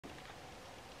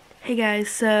Hey guys,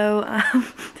 so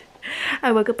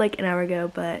I woke up like an hour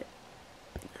ago, but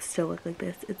still look like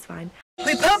this. It's fine.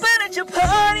 We pumping at your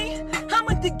party, I'm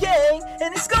with the gang,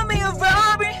 and it's gonna be a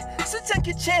robbery. So take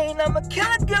your chain, I'm a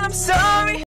killer girl, I'm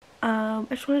sorry. I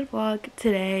just wanted to vlog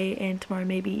today and tomorrow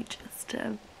maybe just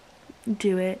to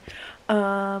do it.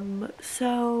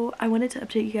 So I wanted to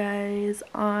update you guys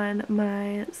on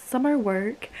my summer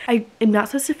work. I am not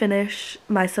supposed to finish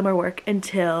my summer work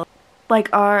until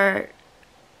like our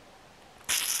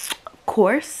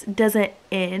course doesn't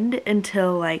end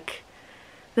until like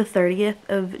the 30th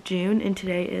of June, and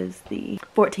today is the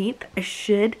 14th. I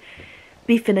should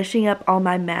be finishing up all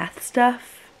my math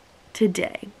stuff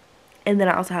today. And then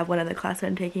I also have one other class that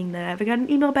I'm taking that I haven't got an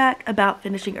email back about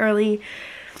finishing early.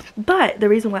 But the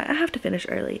reason why I have to finish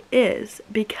early is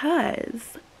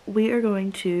because we are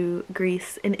going to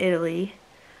Greece and Italy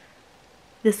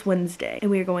this Wednesday.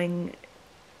 And we are going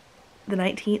the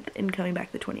 19th and coming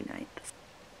back the 29th.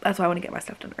 That's why I want to get my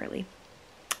stuff done early.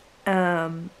 So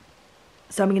I'm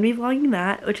going to be vlogging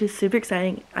that, which is super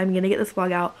exciting. I'm going to get this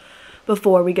vlog out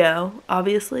before we go,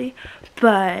 obviously.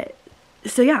 But,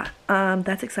 so yeah,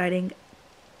 that's exciting.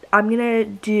 I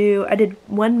did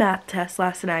one math test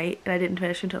last night, and I didn't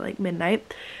finish until like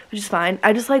midnight, which is fine.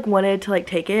 I just like wanted to like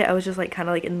take it. I was just like kind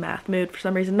of like in math mood for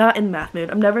some reason. Not in math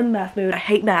mood. I'm never in the math mood. I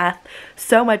hate math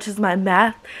so much. This is my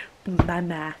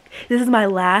This is my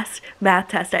last math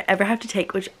test I ever have to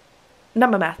take, which, not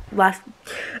my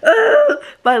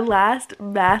my last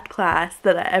math class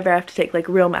that I ever have to take, like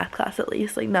real math class at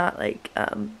least, like not like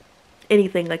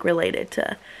anything like related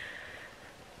to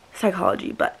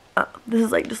psychology, but this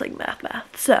is like just like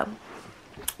math, so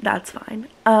that's fine.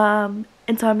 And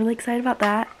so I'm really excited about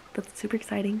that. That's super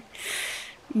exciting.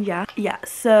 Yeah,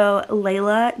 so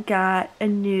Layla got a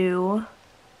new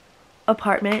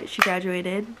apartment. She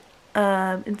graduated,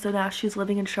 and so now she's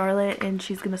living in Charlotte, and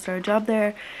she's gonna start a job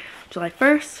there July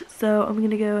 1st. So I'm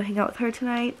gonna go hang out with her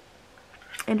tonight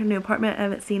in her new apartment. I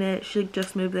haven't seen it. She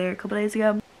just moved there a couple days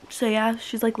ago. So yeah,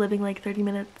 she's like living like 30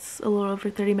 minutes, a little over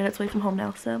 30 minutes away from home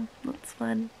now, so that's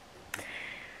fun.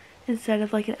 Instead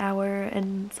of like an hour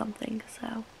and something,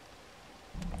 so.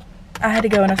 I had to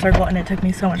go in a circle and it took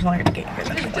me so much longer to get here.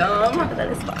 That's dumb. But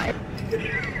that is fine.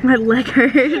 My leg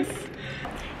hurts.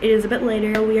 It is a bit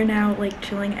later. We are now like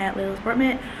chilling at Layla's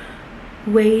apartment,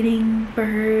 waiting for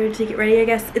her to get ready. I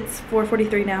guess it's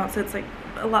 4:43 now, so it's like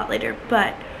a lot later,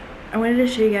 but I wanted to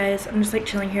show you guys. I'm just like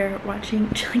chilling here watching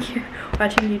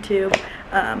YouTube.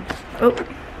 Oh,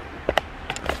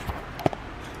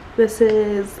 this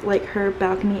is like her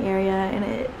balcony area, and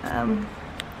it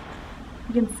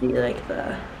you can see like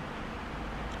the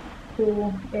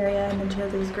pool area, and then she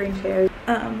has these green chairs.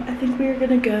 I think we're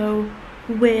gonna go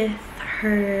with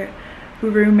her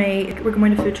roommate. We're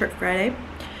going to food truck Friday,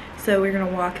 so we're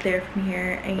gonna walk there from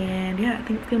here, and yeah, I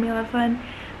think it's gonna be a lot of fun.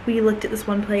 We looked at this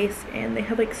one place and they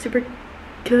have like super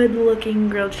good looking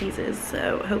grilled cheeses,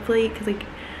 so hopefully, because like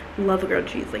love grilled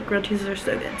cheese, like grilled cheeses are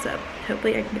so good, so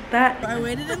hopefully I can get that. I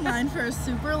waited in line for a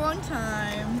super long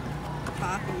time.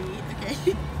 Coffee,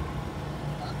 okay.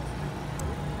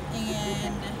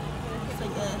 And it's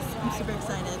like this. I'm super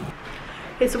excited.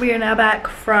 Okay, so we are now back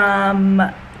from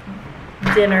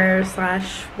dinner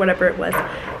slash whatever it was,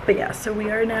 but yeah, so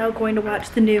we are now going to watch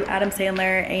the new Adam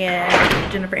Sandler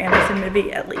and Jennifer Aniston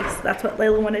movie. At least that's what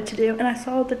Layla wanted to do, and I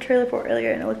saw the trailer for it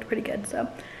earlier and it looked pretty good, so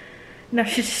now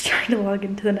she's just trying to log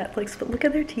into the Netflix. But look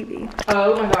at their TV.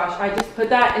 Oh my gosh, I just put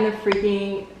that in the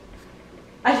freaking,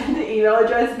 I did the email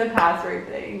address and the password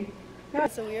thing.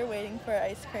 So we are waiting for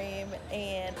ice cream,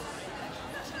 and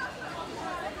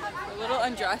A little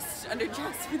underdressed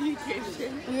for the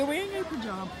occasion. we were wearing our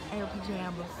pajamas.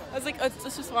 I was like, let's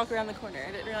just walk around the corner.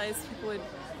 I didn't realize people would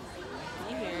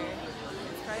be here.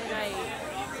 It's Friday night.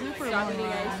 Super Stop long eating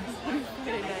line. ice cream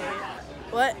Friday night.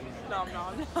 What? Nom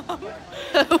nom nom.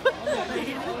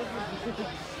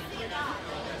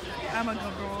 I'm a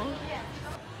good girl.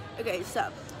 Okay, so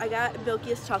I got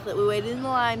Bilki's chocolate. We waited in the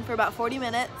line for about 40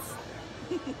 minutes.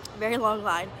 Very long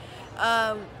line.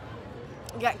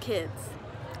 We got kids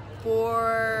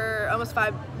for almost it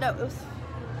was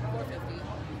 $4.50.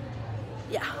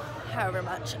 Yeah, however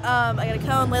much. I got a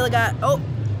cone. Layla got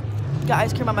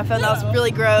ice cream on my phone. That was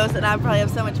really gross, and I probably have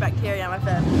so much bacteria on my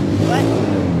phone. What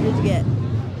did you get?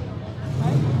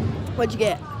 What'd you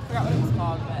get? I forgot what it was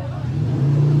called,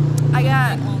 but I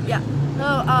got, yeah.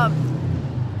 No,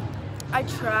 I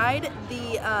tried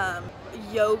the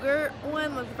yogurt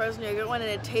one, like the frozen yogurt one, and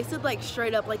it tasted like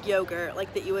straight up like yogurt,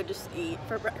 like that you would just eat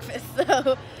for breakfast.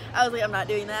 So I was like, I'm not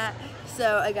doing that.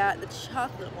 So I got the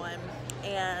chocolate one,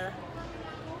 and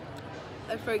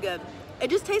it's pretty good. It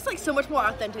just tastes like so much more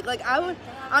authentic. Like I would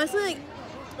honestly, like,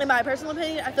 in my personal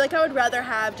opinion, I feel like I would rather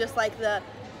have just like the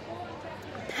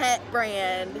pet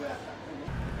brand.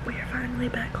 We are finally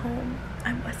back home.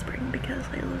 I'm whispering because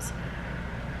Layla's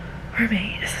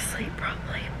roommate is asleep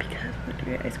probably because we went to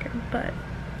get ice cream, but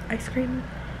ice cream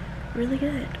really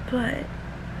good, but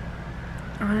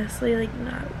honestly like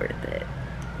not worth it,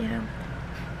 you know.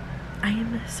 I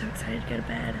am so excited to go to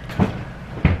bed.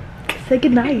 Say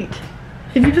goodnight.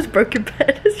 And you just broke your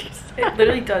bed as you said. It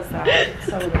literally does that. It's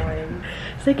so annoying.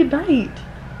 Say goodnight.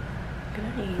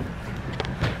 Good night.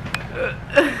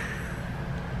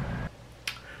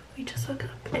 We just woke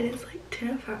up. It is like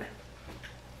 10:05.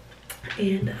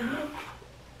 And what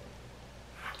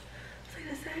was I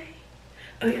gonna say?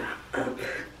 Oh yeah,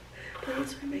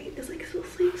 Lily's roommate is like still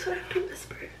asleep, so I have to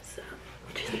whisper. So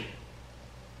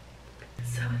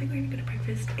I think we're gonna go to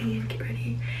breakfast and get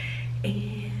ready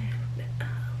and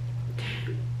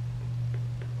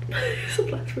some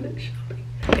last minute shopping.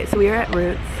 Okay, so we are at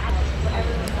Roots.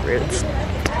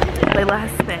 Layla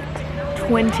has spent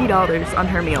 $20 on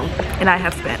her meal, and I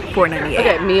have spent $4.98.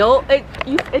 Okay, meal. It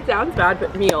sounds bad,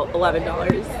 but meal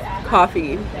 $11.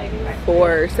 Coffee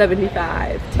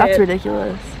 $4.75. That's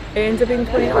ridiculous. It ends up being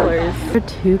 $20. There are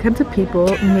two kinds of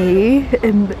people, me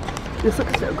and this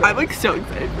looks so good. I'm like so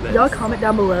excited for this. Y'all comment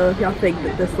down below if y'all think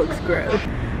that this looks gross.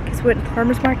 Okay, so we went to the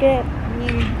farmer's market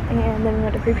and then we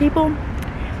went to Free People.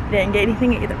 Didn't get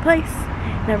anything at either place.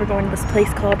 Now we're going to this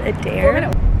place called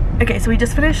Adair. Okay, so we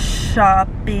just finished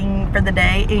shopping for the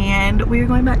day and we are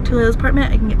going back to Lila's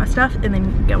apartment. I can get my stuff and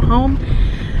then go home.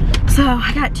 So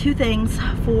I got two things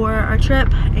for our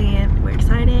trip and we're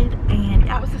excited. And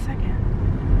yeah, What was the second?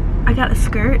 I got a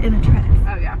skirt and a dress.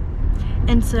 Oh yeah.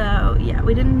 And so yeah,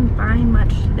 we didn't find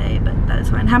much today, but that is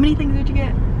fine. How many things did you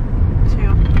get? 2.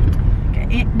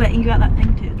 Okay, but you got that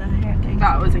thing too, the hair thing.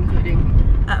 That was including.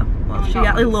 Oh, well, she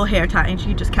got like a little hair tie and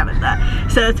she just counted that,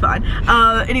 so it's fine.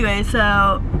 Anyway,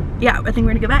 so yeah, I think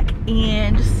we're gonna go back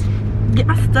and just get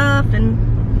my stuff and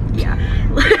yeah.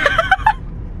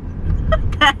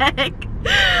 Heck.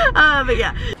 But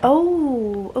yeah.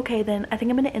 Oh, okay, then I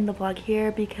think I'm gonna end the vlog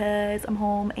here because I'm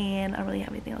home and I don't really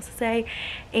have anything else to say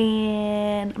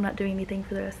and I'm not doing anything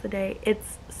for the rest of the day.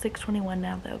 It's 6:21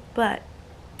 now though, but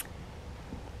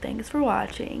thanks for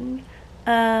watching.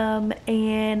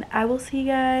 And I will see you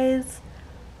guys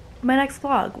in my next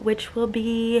vlog, which will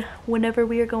be whenever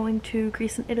we are going to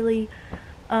Greece and Italy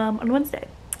on Wednesday.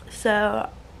 So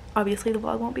obviously the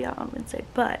vlog won't be out on Wednesday,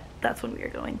 but that's when we are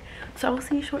going. So I will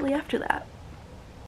see you shortly after that.